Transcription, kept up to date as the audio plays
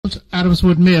Colt,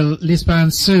 Adamswood Mill,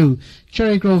 Lisbon Sioux,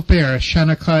 Cherry Grove Bear,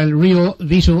 Shanakyle Rio,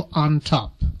 Vito on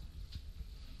top.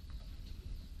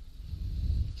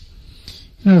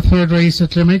 In our third race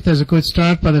at Limerick, there's a good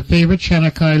start by the favourite,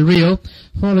 Shanakyle Rio,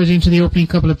 followed into the opening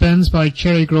couple of bends by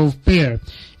Cherry Grove Bear.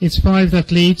 It's 5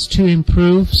 that leads, 2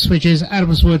 improve, switches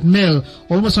Adamswood Mill.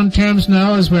 Almost on terms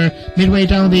now as we're midway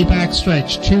down the back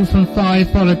stretch. 2 from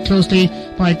 5, followed closely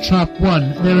by Trop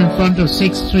 1. They're in front of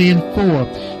 6, 3 and 4.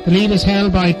 The lead is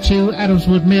held by 2,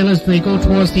 Adamswood Mill, as they go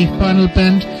towards the final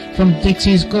bend from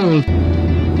Dixie's Gold.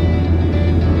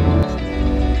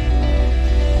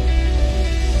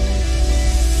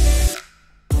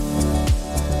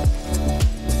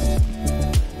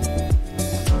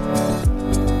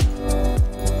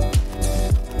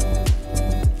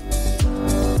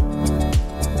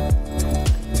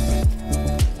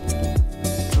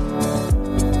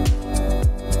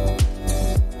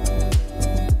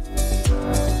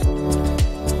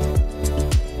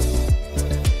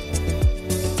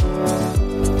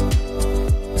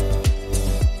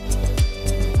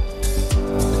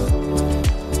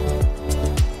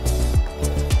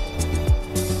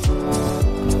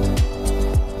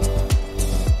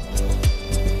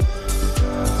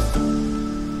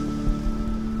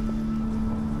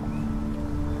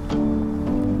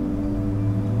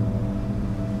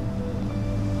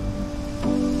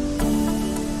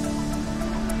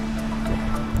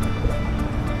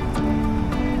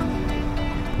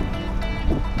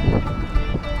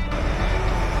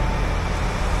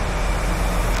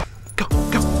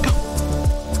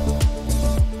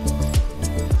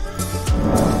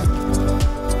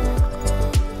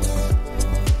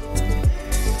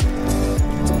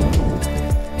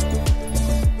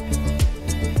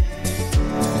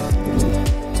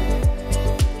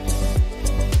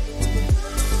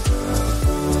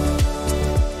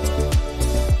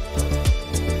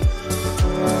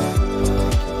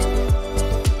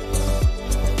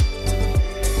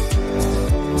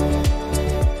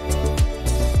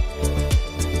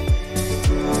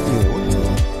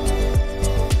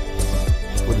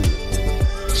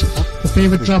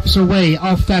 Favourite drops away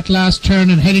off that last turn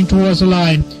and heading towards the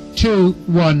line.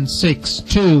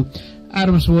 2-1-6-2.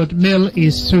 Adamswood Mill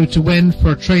is through to win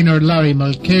for trainer Larry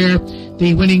Mulcair.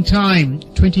 The winning time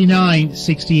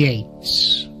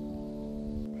 29.68.